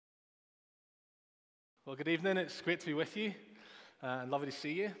Well, good evening. It's great to be with you and lovely to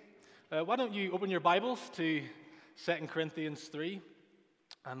see you. Why don't you open your Bibles to 2 Corinthians 3,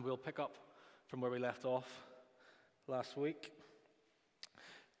 and we'll pick up from where we left off last week.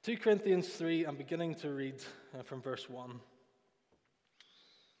 2 Corinthians 3, I'm beginning to read from verse 1.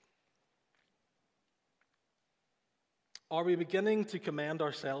 Are we beginning to commend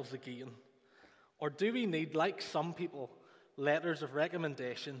ourselves again? Or do we need, like some people, letters of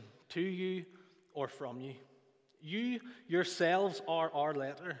recommendation to you or from you? You yourselves are our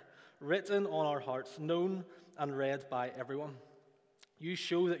letter, written on our hearts, known and read by everyone. You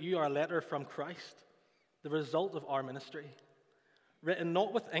show that you are a letter from Christ, the result of our ministry, written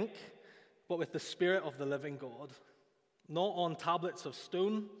not with ink, but with the Spirit of the living God, not on tablets of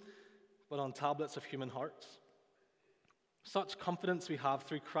stone, but on tablets of human hearts. Such confidence we have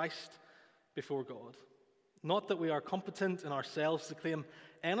through Christ before God. Not that we are competent in ourselves to claim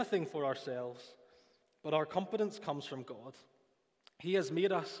anything for ourselves, but our competence comes from God. He has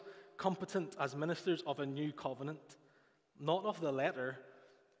made us competent as ministers of a new covenant, not of the letter,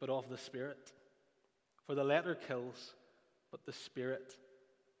 but of the Spirit. For the letter kills, but the Spirit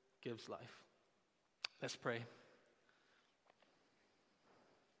gives life. Let's pray.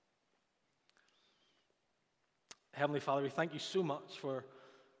 Heavenly Father, we thank you so much for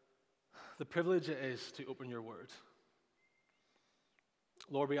the privilege it is to open your word.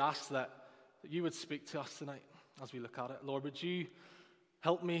 Lord, we ask that you would speak to us tonight as we look at it. Lord, would you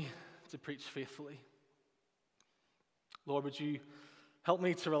help me to preach faithfully? Lord, would you help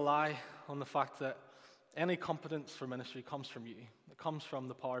me to rely on the fact that any competence for ministry comes from you. It comes from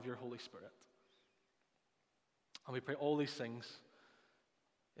the power of your Holy Spirit. And we pray all these things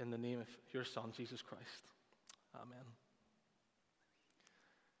in the name of your Son, Jesus Christ. Amen.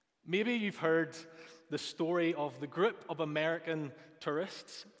 Maybe you've heard the story of the group of American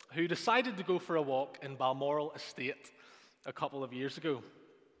tourists who decided to go for a walk in Balmoral Estate a couple of years ago.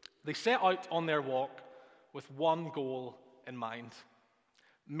 They set out on their walk with one goal in mind: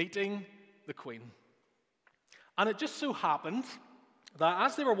 meeting the Queen. And it just so happened that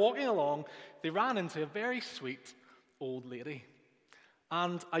as they were walking along, they ran into a very sweet old lady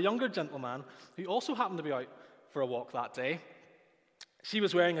and a younger gentleman who also happened to be out for a walk that day. She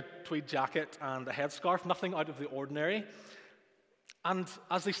was wearing a tweed jacket and a headscarf, nothing out of the ordinary. And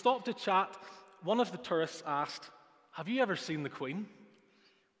as they stopped to chat, one of the tourists asked, "Have you ever seen the Queen?"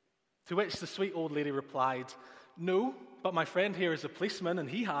 To which the sweet old lady replied, "No, but my friend here is a policeman and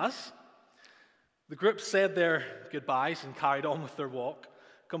he has." The group said their goodbyes and carried on with their walk,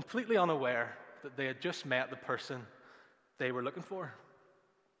 completely unaware that they had just met the person they were looking for.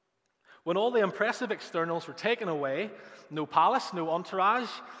 When all the impressive externals were taken away, no palace, no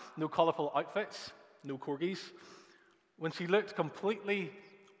entourage, no colourful outfits, no corgis, when she looked completely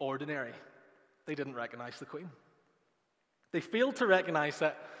ordinary, they didn't recognize the Queen. They failed to recognize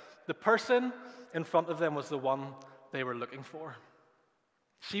that the person in front of them was the one they were looking for.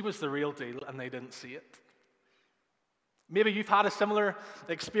 She was the real deal, and they didn't see it. Maybe you've had a similar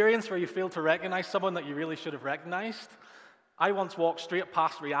experience where you failed to recognize someone that you really should have recognized. I once walked straight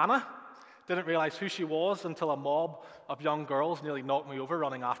past Rihanna, didn't realize who she was until a mob of young girls nearly knocked me over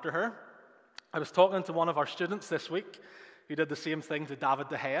running after her. I was talking to one of our students this week who did the same thing to David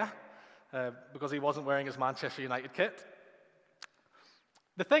De Gea because he wasn't wearing his Manchester United kit.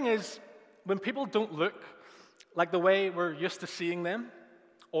 The thing is, when people don't look like the way we're used to seeing them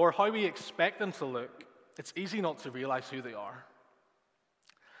or how we expect them to look, it's easy not to realize who they are.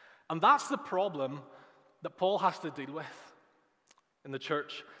 And that's the problem that Paul has to deal with in the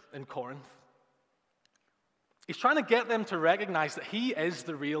church in Corinth. He's trying to get them to recognize that he is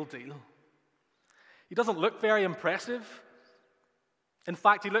the real deal. He doesn't look very impressive. In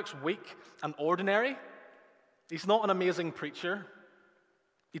fact, he looks weak and ordinary. He's not an amazing preacher.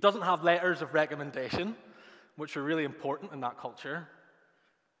 He doesn't have letters of recommendation, which are really important in that culture.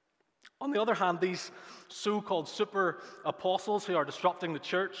 On the other hand, these so-called super apostles who are disrupting the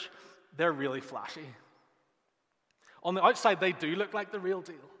church, they're really flashy. On the outside, they do look like the real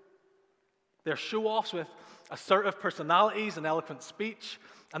deal. They're show-offs with assertive personalities and eloquent speech,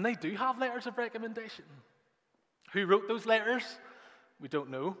 and they do have letters of recommendation. Who wrote those letters? We don't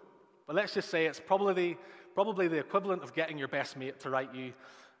know, but let's just say it's probably the equivalent of getting your best mate to write you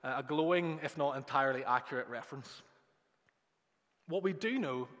a glowing, if not entirely accurate reference. What we do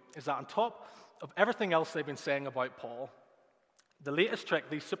know is that on top of everything else they've been saying about Paul, the latest trick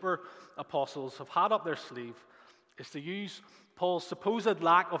these super apostles have had up their sleeve is to use Paul's supposed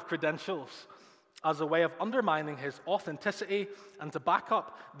lack of credentials as a way of undermining his authenticity and to back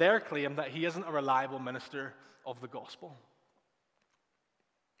up their claim that he isn't a reliable minister of the gospel.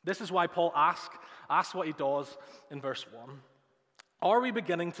 This is why Paul asks what he does in verse 1. Are we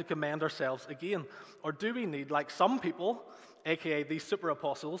beginning to commend ourselves again? Or do we need, like some people, aka these super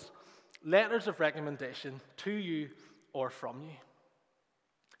apostles, letters of recommendation to you or from you?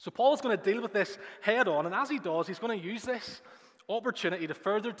 So Paul is going to deal with this head on, and as he does, he's going to use this opportunity to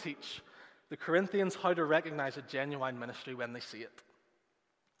further teach the Corinthians how to recognize a genuine ministry when they see it.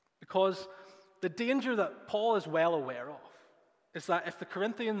 Because the danger that Paul is well aware of is that if the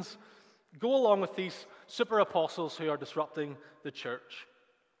Corinthians go along with these super apostles who are disrupting the church,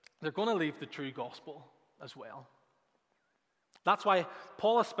 they're going to leave the true gospel as well. That's why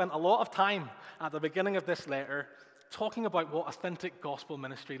Paul has spent a lot of time at the beginning of this letter talking about what authentic gospel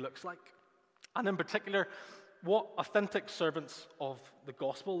ministry looks like. And in particular, what authentic servants of the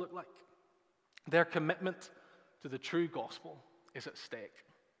gospel look like. Their commitment to the true gospel is at stake.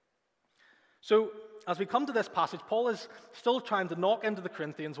 So, as we come to this passage, Paul is still trying to knock into the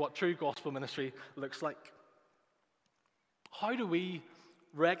Corinthians what true gospel ministry looks like. How do we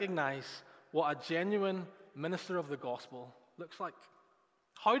recognize what a genuine minister of the gospel looks like?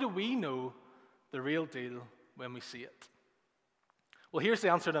 How do we know the real deal when we see it? Well, here's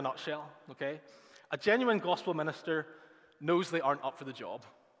the answer in a nutshell, okay? A genuine gospel minister knows they aren't up for the job.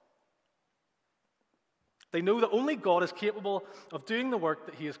 They know that only God is capable of doing the work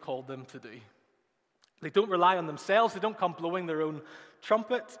that he has called them to do. They don't rely on themselves. They don't come blowing their own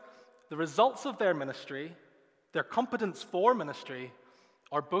trumpet. The results of their ministry, their competence for ministry,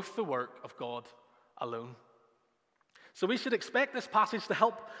 are both the work of God alone. So we should expect this passage to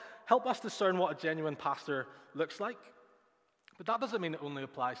help us discern what a genuine pastor looks like. But that doesn't mean it only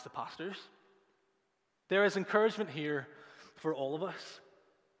applies to pastors. There is encouragement here for all of us.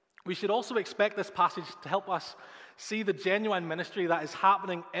 We should also expect this passage to help us see the genuine ministry that is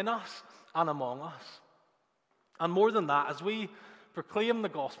happening in us and among us. And more than that, as we proclaim the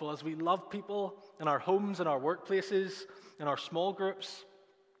gospel, as we love people in our homes, in our workplaces, in our small groups,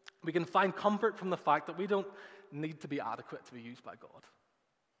 we can find comfort from the fact that we don't need to be adequate to be used by God.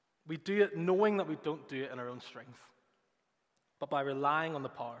 We do it knowing that we don't do it in our own strength, but by relying on the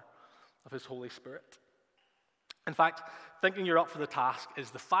power of his Holy Spirit. In fact, thinking you're up for the task is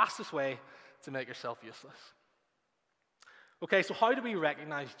the fastest way to make yourself useless. Okay, so how do we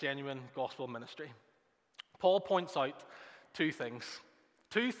recognize genuine gospel ministry? Paul points out two things.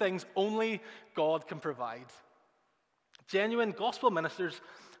 Two things only God can provide. Genuine gospel ministers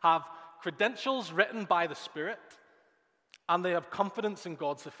have credentials written by the Spirit, and they have confidence in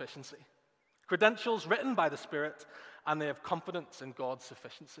God's sufficiency. Credentials written by the Spirit, and they have confidence in God's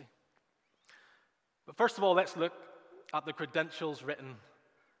sufficiency. But first of all, let's look at the credentials written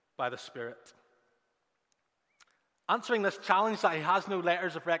by the Spirit. Answering this challenge that he has no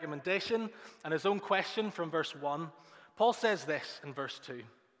letters of recommendation and his own question from verse 1, Paul says this in verse 2.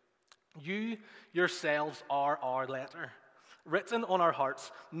 You yourselves are our letter, written on our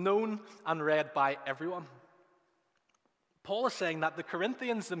hearts, known and read by everyone. Paul is saying that the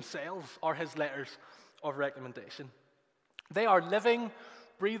Corinthians themselves are his letters of recommendation. They are living,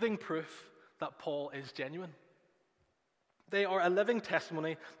 breathing proof that Paul is genuine. They are a living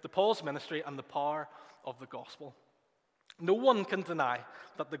testimony to Paul's ministry and the power of the gospel. No one can deny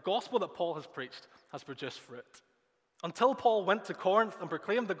that the gospel that Paul has preached has produced fruit. Until Paul went to Corinth and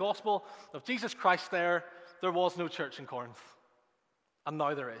proclaimed the gospel of Jesus Christ there was no church in Corinth. And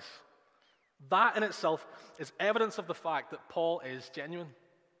now there is. That in itself is evidence of the fact that Paul is genuine.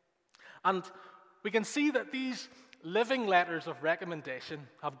 And we can see that these living letters of recommendation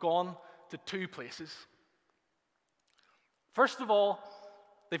have gone to two places. First of all,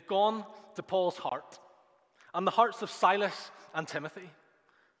 they've gone to Paul's heart and the hearts of Silas and Timothy,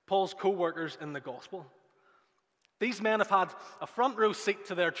 Paul's co-workers in the gospel. These men have had a front row seat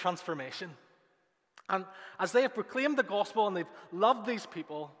to their transformation. And as they have proclaimed the gospel and they've loved these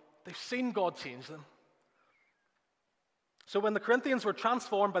people, they've seen God change them. So when the Corinthians were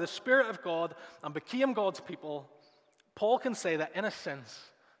transformed by the Spirit of God and became God's people, Paul can say that in a sense,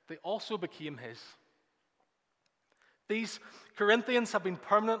 they also became his. These Corinthians have been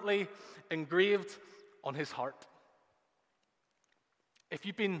permanently engraved on his heart. If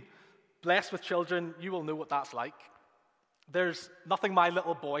you've been blessed with children, you will know what that's like. There's nothing my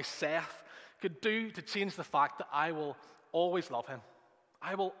little boy Seth could do to change the fact that I will always love him.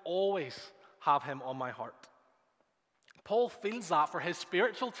 I will always have him on my heart. Paul feels that for his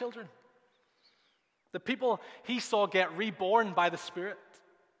spiritual children. The people he saw get reborn by the Spirit.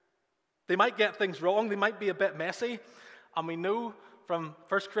 They might get things wrong, they might be a bit messy, and we know from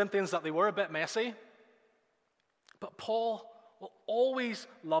 1 Corinthians that they were a bit messy. But Paul will always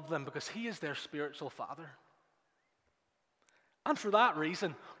love them because he is their spiritual father. And for that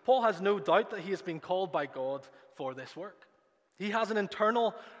reason, Paul has no doubt that he has been called by God for this work. He has an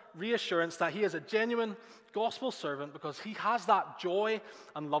internal reassurance that he is a genuine gospel servant because he has that joy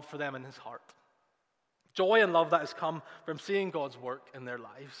and love for them in his heart. Joy and love that has come from seeing God's work in their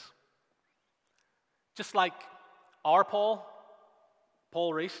lives. Just like our Paul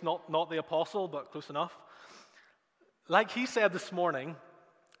Reese, not the apostle, but close enough. Like he said this morning,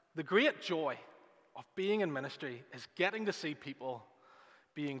 the great joy of being in ministry is getting to see people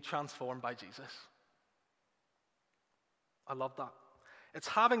being transformed by Jesus. I love that. It's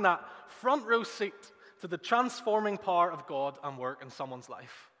having that front row seat to the transforming power of God and work in someone's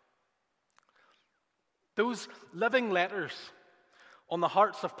life. Those living letters on the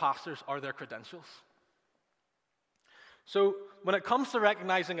hearts of pastors are their credentials. So when it comes to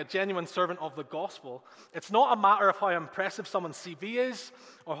recognizing a genuine servant of the gospel, it's not a matter of how impressive someone's CV is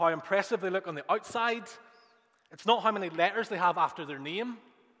or how impressive they look on the outside. It's not how many letters they have after their name.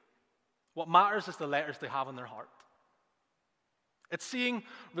 What matters is the letters they have in their heart. It's seeing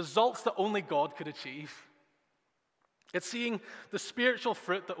results that only God could achieve. It's seeing the spiritual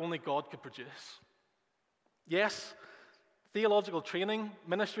fruit that only God could produce. Yes, theological training,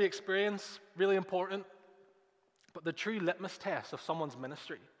 ministry experience, really important. But the true litmus test of someone's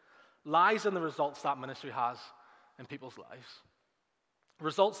ministry lies in the results that ministry has in people's lives.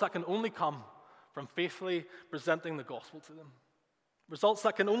 Results that can only come from faithfully presenting the gospel to them. Results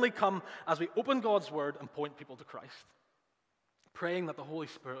that can only come as we open God's word and point people to Christ, praying that the Holy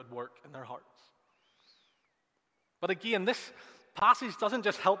Spirit would work in their hearts. But again, this passage doesn't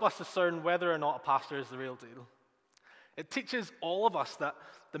just help us discern whether or not a pastor is the real deal. It teaches all of us that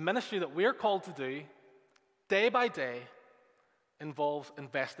the ministry that we're called to do day by day involves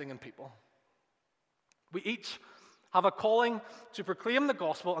investing in people. We each have a calling to proclaim the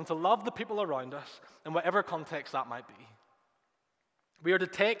gospel and to love the people around us in whatever context that might be. We are to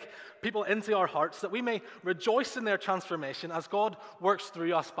take people into our hearts that we may rejoice in their transformation as God works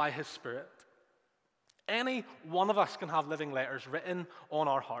through us by His Spirit. Any one of us can have living letters written on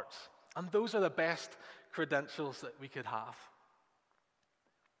our hearts, and those are the best credentials that we could have.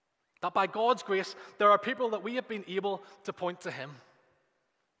 That by God's grace, there are people that we have been able to point to Him.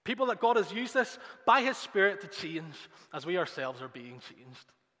 People that God has used this by His Spirit to change as we ourselves are being changed.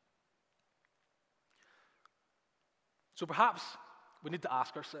 So perhaps we need to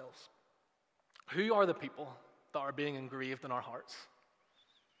ask ourselves, who are the people that are being engraved in our hearts?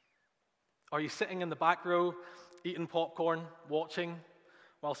 Are you sitting in the back row, eating popcorn, watching,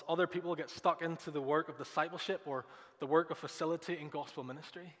 whilst other people get stuck into the work of discipleship or the work of facilitating gospel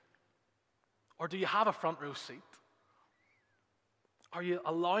ministry? Or do you have a front row seat? Are you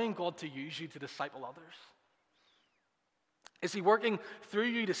allowing God to use you to disciple others? Is He working through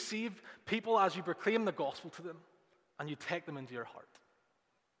you to save people as you proclaim the gospel to them and you take them into your heart?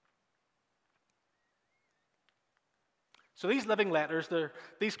 So these living letters,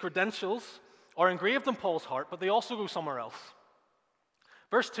 these credentials, are engraved in Paul's heart, but they also go somewhere else.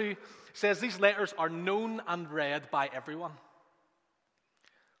 Verse 2 says these letters are known and read by everyone.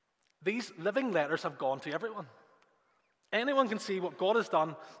 These living letters have gone to everyone. Anyone can see what God has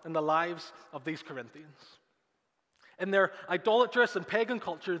done in the lives of these Corinthians. In their idolatrous and pagan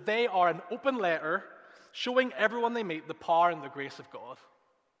culture, they are an open letter showing everyone they meet the power and the grace of God.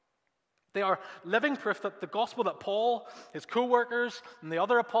 They are living proof that the gospel that Paul, his co-workers, and the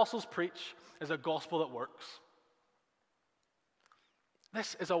other apostles preach is a gospel that works.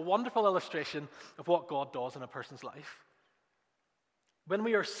 This is a wonderful illustration of what God does in a person's life. When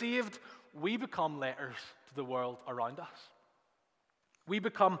we are saved, we become letters to the world around us. We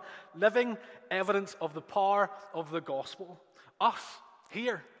become living evidence of the power of the gospel. Us,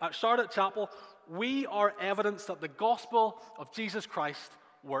 here at Charlotte Chapel, we are evidence that the gospel of Jesus Christ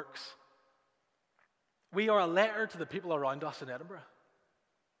works. We are a letter to the people around us in Edinburgh.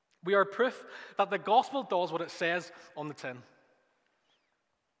 We are proof that the gospel does what it says on the tin.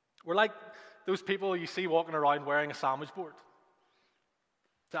 We're like those people you see walking around wearing a sandwich board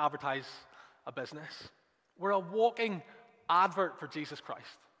to advertise a business. We're a walking advert for Jesus Christ.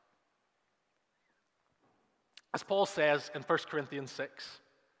 As Paul says in 1 Corinthians 6,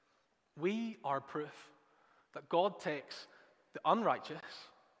 we are proof that God takes the unrighteous,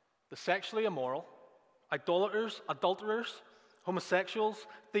 the sexually immoral, idolaters, adulterers, homosexuals,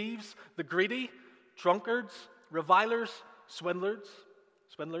 thieves, the greedy, drunkards, revilers, swindlers,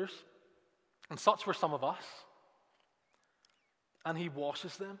 and such were some of us. And He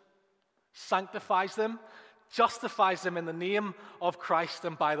washes them, sanctifies them, justifies them in the name of Christ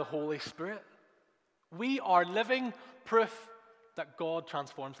and by the Holy Spirit. We are living proof that God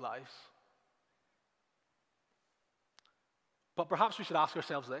transforms lives. But perhaps we should ask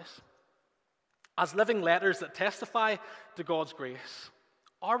ourselves this. As living letters that testify to God's grace,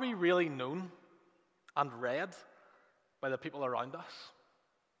 are we really known and read by the people around us?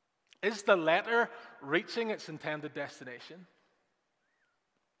 Is the letter reaching its intended destination?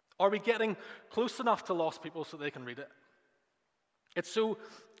 Are we getting close enough to lost people so they can read it? It's so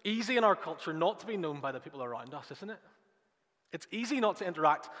easy in our culture not to be known by the people around us, isn't it? It's easy not to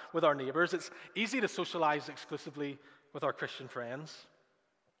interact with our neighbors. It's easy to socialize exclusively with our Christian friends.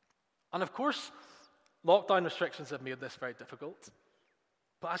 And of course, lockdown restrictions have made this very difficult.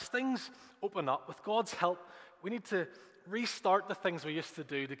 But as things open up, with God's help, we need to restart the things we used to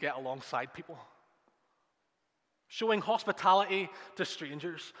do to get alongside people. Showing hospitality to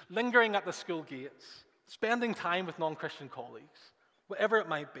strangers, lingering at the school gates, spending time with non-Christian colleagues, whatever it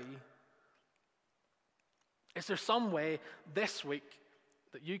might be. Is there some way this week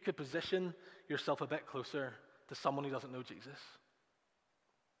that you could position yourself a bit closer to someone who doesn't know Jesus?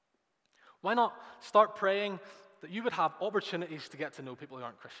 Why not start praying that you would have opportunities to get to know people who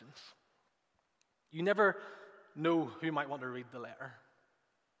aren't Christians? You never know who might want to read the letter.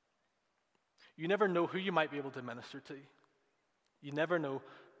 You never know who you might be able to minister to. You never know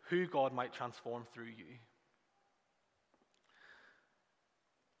who God might transform through you.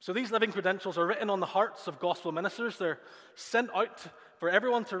 So these living credentials are written on the hearts of gospel ministers. They're sent out for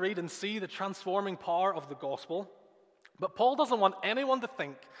everyone to read and see the transforming power of the gospel. But Paul doesn't want anyone to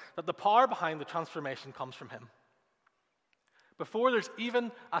think that the power behind the transformation comes from him. Before there's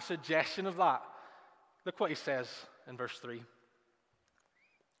even a suggestion of that, look what he says in verse 3.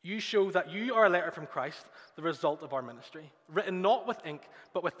 You show that you are a letter from Christ, the result of our ministry, written not with ink,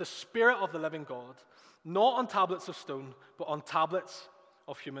 but with the Spirit of the living God, not on tablets of stone, but on tablets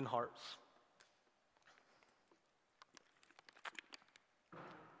of human hearts.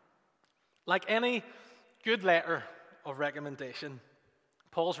 Like any good letter of recommendation,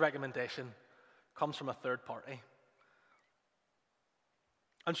 Paul's recommendation comes from a third party.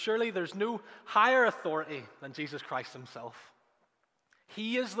 And surely there's no higher authority than Jesus Christ himself.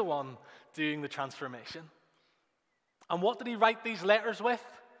 He is the one doing the transformation. And what did he write these letters with?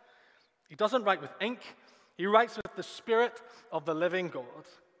 He doesn't write with ink. He writes with the Spirit of the living God,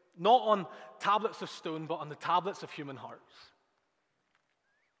 not on tablets of stone, but on the tablets of human hearts.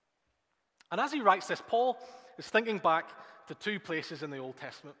 And as he writes this, Paul is thinking back to two places in the Old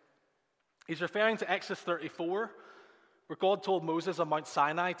Testament. He's referring to Exodus 34, where God told Moses on Mount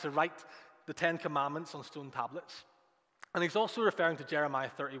Sinai to write the 10 Commandments on stone tablets. And he's also referring to Jeremiah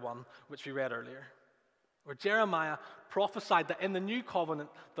 31, which we read earlier, where Jeremiah prophesied that in the new covenant,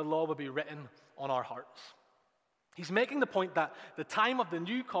 the law would be written on our hearts. He's making the point that the time of the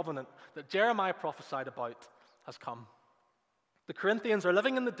new covenant that Jeremiah prophesied about has come. The Corinthians are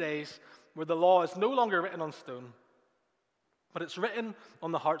living in the days where the law is no longer written on stone, but it's written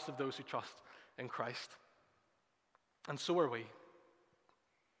on the hearts of those who trust in Christ. And so are we.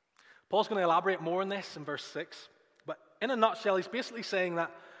 Paul's going to elaborate more on this in verse 6, but in a nutshell, he's basically saying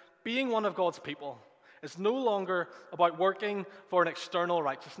that being one of God's people is no longer about working for an external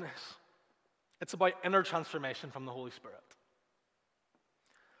righteousness. It's about inner transformation from the Holy Spirit.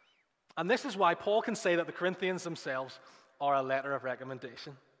 And this is why Paul can say that the Corinthians themselves are a letter of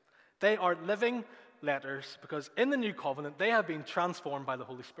recommendation. They are living letters because in the new covenant, they have been transformed by the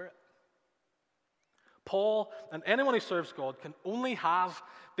Holy Spirit. Paul and anyone who serves God can only have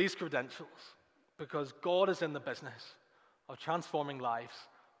these credentials because God is in the business of transforming lives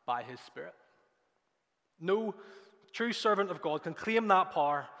by his Spirit. No true servant of God can claim that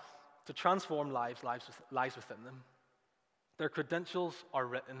power to transform lies within them. Their credentials are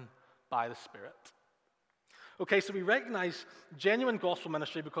written by the Spirit. Okay, so we recognize genuine gospel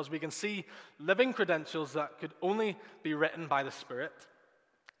ministry because we can see living credentials that could only be written by the Spirit.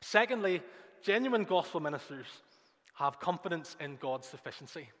 Secondly, genuine gospel ministers have confidence in God's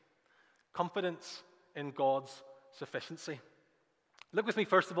sufficiency. Confidence in God's sufficiency. Look with me,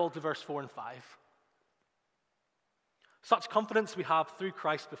 first of all, to verse 4 and 5. Such confidence we have through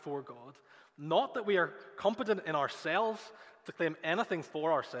Christ before God, not that we are competent in ourselves to claim anything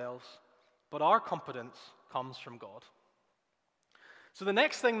for ourselves, but our competence comes from God. So the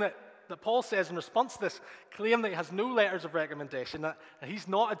next thing that Paul says in response to this claim that he has no letters of recommendation, that he's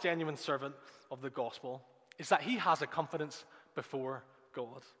not a genuine servant of the gospel, is that he has a confidence before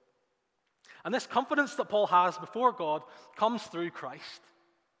God. And this confidence that Paul has before God comes through Christ.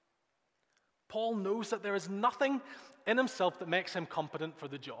 Paul knows that there is nothing in himself that makes him competent for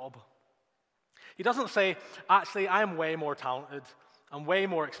the job. He doesn't say, actually, I am way more talented and way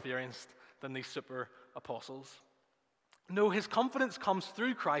more experienced than these super apostles. No, his confidence comes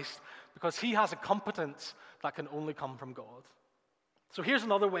through Christ because he has a competence that can only come from God. So here's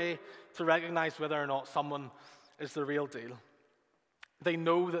another way to recognize whether or not someone is the real deal. They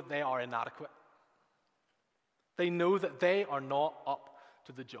know that they are inadequate. They know that they are not up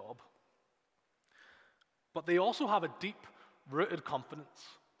to the job. But they also have a deep-rooted confidence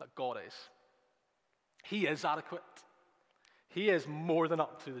that God is. He is adequate. He is more than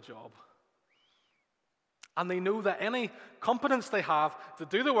up to the job. And they know that any competence they have to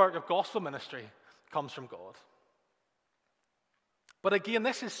do the work of gospel ministry comes from God. But again,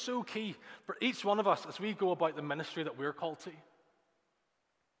 this is so key for each one of us as we go about the ministry that we're called to.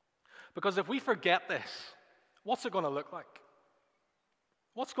 Because if we forget this, what's it going to look like?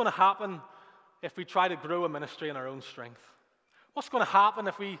 What's going to happen if we try to grow a ministry in our own strength? What's going to happen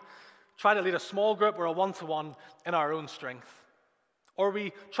if we try to lead a small group or a one-to-one in our own strength? Or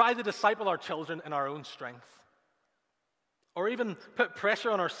we try to disciple our children in our own strength? Or even put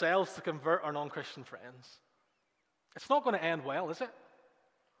pressure on ourselves to convert our non-Christian friends? It's not going to end well, is it?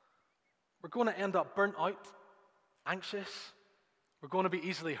 We're going to end up burnt out, anxious. We're going to be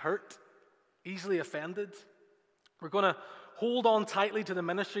easily hurt, easily offended. We're going to hold on tightly to the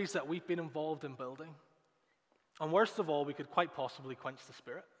ministries that we've been involved in building. And worst of all, we could quite possibly quench the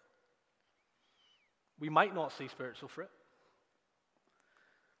Spirit. We might not see spiritual fruit.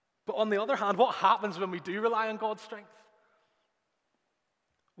 But on the other hand, what happens when we do rely on God's strength?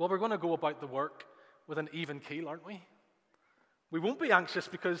 Well, we're going to go about the work with an even keel, aren't we? We won't be anxious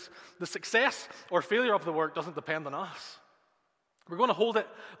because the success or failure of the work doesn't depend on us. We're going to hold it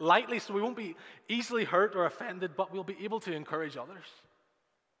lightly so we won't be easily hurt or offended, but we'll be able to encourage others.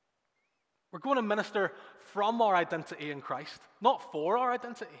 We're going to minister from our identity in Christ, not for our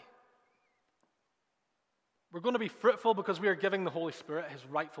identity. We're going to be fruitful because we are giving the Holy Spirit his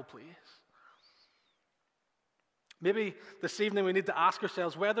rightful place. Maybe this evening we need to ask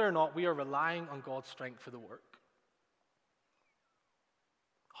ourselves whether or not we are relying on God's strength for the work.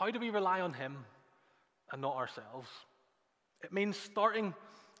 How do we rely on him and not ourselves? It means starting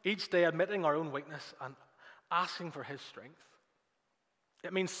each day admitting our own weakness and asking for his strength.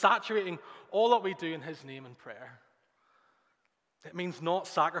 It means saturating all that we do in his name in prayer. It means not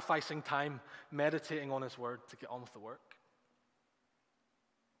sacrificing time meditating on his word to get on with the work.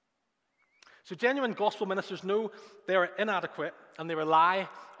 So genuine gospel ministers know they are inadequate and they rely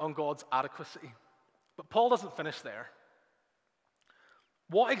on God's adequacy. But Paul doesn't finish there.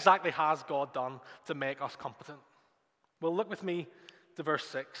 What exactly has God done to make us competent? Well, look with me to verse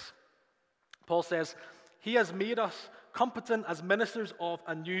 6. Paul says, he has made us competent as ministers of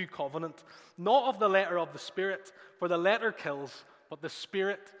a new covenant, not of the letter of the Spirit, for the letter kills, but the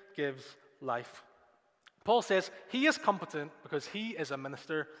Spirit gives life. Paul says he is competent because he is a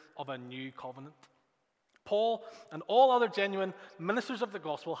minister of a new covenant. Paul and all other genuine ministers of the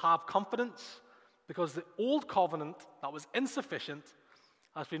gospel have confidence because the old covenant that was insufficient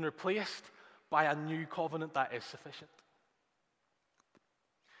has been replaced by a new covenant that is sufficient.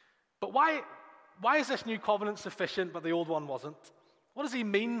 But why is this new covenant sufficient but the old one wasn't? What does he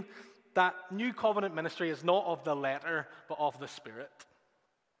mean that new covenant ministry is not of the letter but of the Spirit?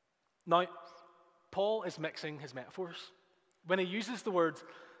 Now, Paul is mixing his metaphors. When he uses the word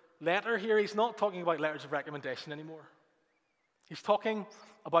letter here, he's not talking about letters of recommendation anymore. He's talking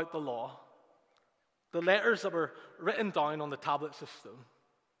about the law, the letters that were written down on the tablets of stone.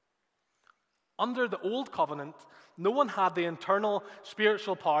 Under the old covenant, no one had the internal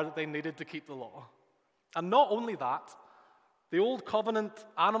spiritual power that they needed to keep the law. And not only that, the old covenant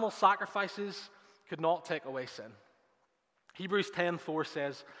animal sacrifices could not take away sin. Hebrews 10:4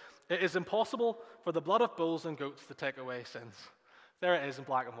 says, it is impossible for the blood of bulls and goats to take away sins. There it is in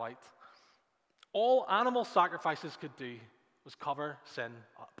black and white. All animal sacrifices could do was cover sin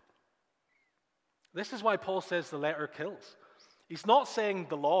up. This is why Paul says the letter kills. He's not saying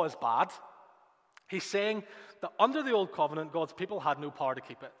the law is bad. He's saying that under the old covenant, God's people had no power to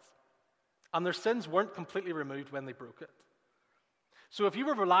keep it. And their sins weren't completely removed when they broke it. So if you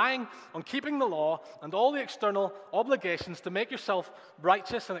were relying on keeping the law and all the external obligations to make yourself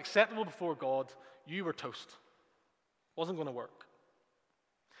righteous and acceptable before God, you were toast. It wasn't going to work.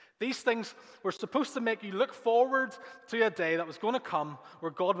 These things were supposed to make you look forward to a day that was going to come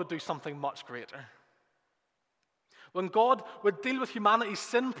where God would do something much greater. When God would deal with humanity's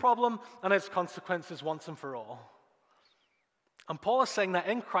sin problem and its consequences once and for all. And Paul is saying that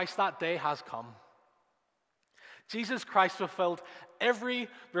in Christ that day has come. Jesus Christ fulfilled every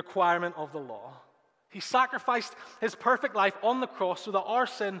requirement of the law. He sacrificed his perfect life on the cross so that our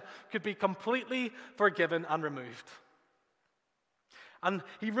sin could be completely forgiven and removed. And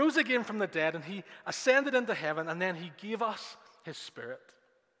he rose again from the dead and he ascended into heaven and then he gave us his Spirit.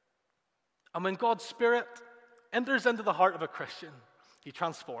 And when God's Spirit enters into the heart of a Christian, He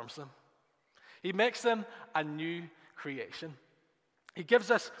transforms them. He makes them a new creation. He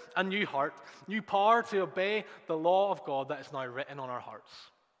gives us a new heart, new power to obey the law of God that is now written on our hearts.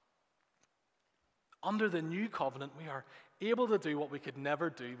 Under the new covenant, we are able to do what we could never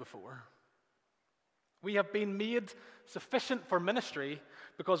do before. We have been made sufficient for ministry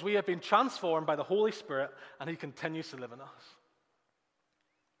because we have been transformed by the Holy Spirit, and He continues to live in us.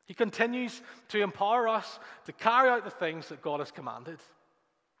 He continues to empower us to carry out the things that God has commanded.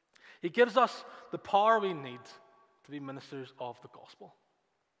 He gives us the power we need to be ministers of the gospel.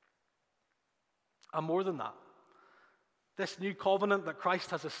 And more than that, this new covenant that Christ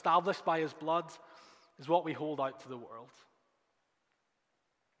has established by His blood is what we hold out to the world.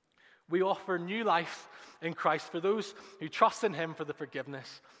 We offer new life in Christ for those who trust in Him for the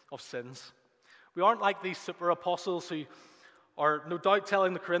forgiveness of sins. We aren't like these super apostles who are no doubt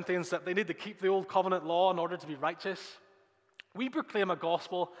telling the Corinthians that they need to keep the old covenant law in order to be righteous. We proclaim a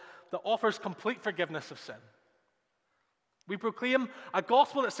gospel that offers complete forgiveness of sin. We proclaim a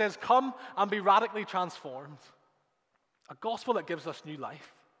gospel that says, come and be radically transformed. A gospel that gives us new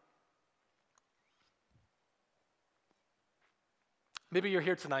life. Maybe you're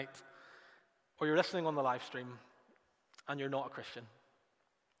here tonight, or you're listening on the live stream, and you're not a Christian.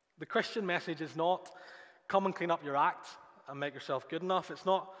 The Christian message is not, come and clean up your act and make yourself good enough. It's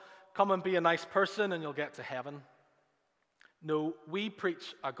not, come and be a nice person and you'll get to heaven. No, we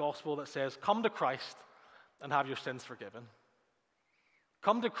preach a gospel that says, come to Christ and have your sins forgiven.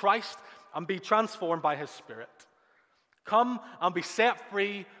 Come to Christ and be transformed by His Spirit. Come and be set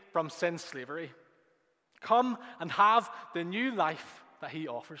free from sin's slavery. Come and have the new life that He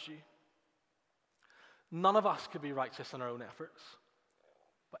offers you. None of us could be righteous in our own efforts.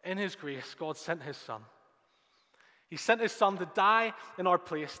 But in His grace, God sent His Son. He sent His Son to die in our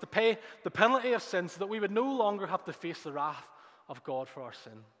place, to pay the penalty of sin so that we would no longer have to face the wrath of God for our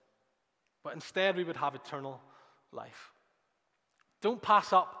sin. But instead we would have eternal life. Don't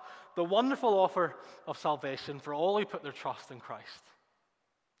pass up the wonderful offer of salvation for all who put their trust in Christ.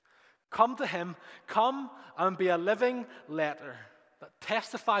 Come to Him, come and be a living letter that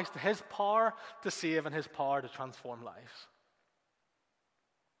testifies to His power to save and His power to transform lives.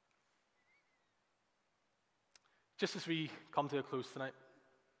 Just as we come to a close tonight,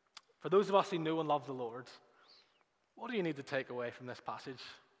 for those of us who know and love the Lord, what do you need to take away from this passage?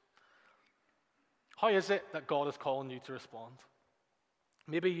 How is it that God is calling you to respond?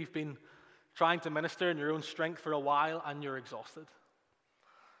 Maybe you've been trying to minister in your own strength for a while and you're exhausted.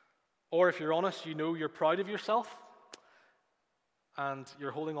 Or if you're honest, you know you're proud of yourself and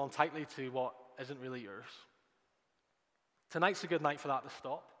you're holding on tightly to what isn't really yours. Tonight's a good night for that to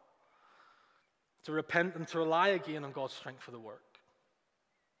stop, to repent and to rely again on God's strength for the work.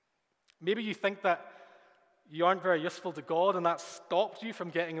 Maybe you think that you aren't very useful to God and that stops you from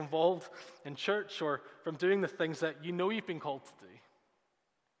getting involved in church or from doing the things that you know you've been called to do.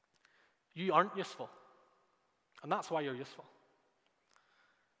 You aren't useful, and that's why you're useful.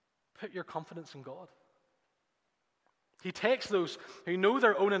 Put your confidence in God. He takes those who know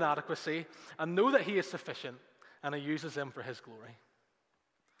their own inadequacy and know that He is sufficient, and He uses them for His glory.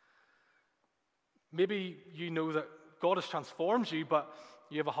 Maybe you know that God has transformed you, but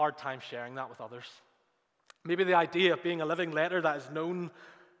you have a hard time sharing that with others. Maybe the idea of being a living letter that is known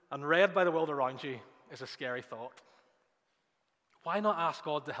and read by the world around you is a scary thought. Why not ask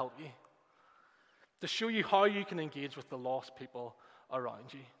God to help you? To show you how you can engage with the lost people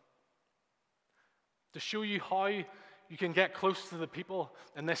around you. To show you how you can get close to the people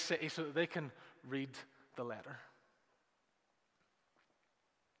in this city so that they can read the letter.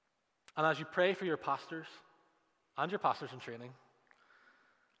 And as you pray for your pastors and your pastors in training,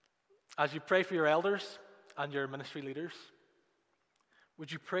 as you pray for your elders and your ministry leaders,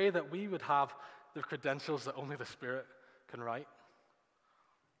 would you pray that we would have the credentials that only the Spirit can write?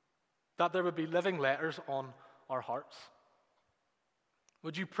 That there would be living letters on our hearts?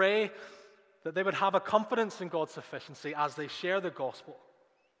 Would you pray that they would have a confidence in God's sufficiency as they share the gospel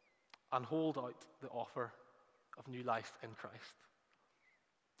and hold out the offer of new life in Christ?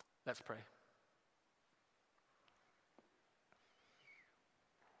 Let's pray.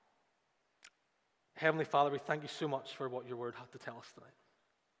 Heavenly Father, we thank you so much for what your word had to tell us tonight.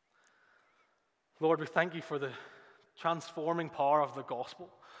 Lord, we thank you for the transforming power of the gospel,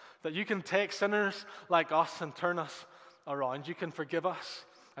 that you can take sinners like us and turn us around. You can forgive us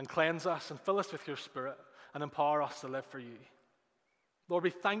and cleanse us and fill us with your Spirit and empower us to live for you. Lord, we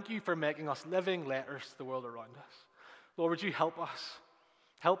thank you for making us living letters to the world around us. Lord, would you help us?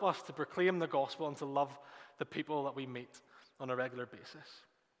 Help us to proclaim the gospel and to love the people that we meet on a regular basis.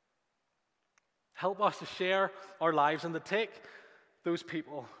 Help us to share our lives and to take those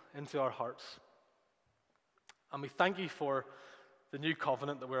people into our hearts. And we thank you for the new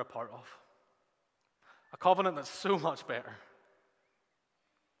covenant that we're a part of. A covenant that's so much better.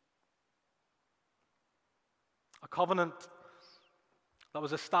 A covenant that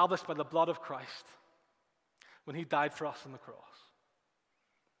was established by the blood of Christ when he died for us on the cross.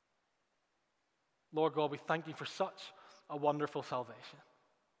 Lord God, we thank you for such a wonderful salvation.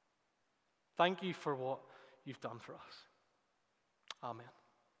 Thank you for what you've done for us. Amen.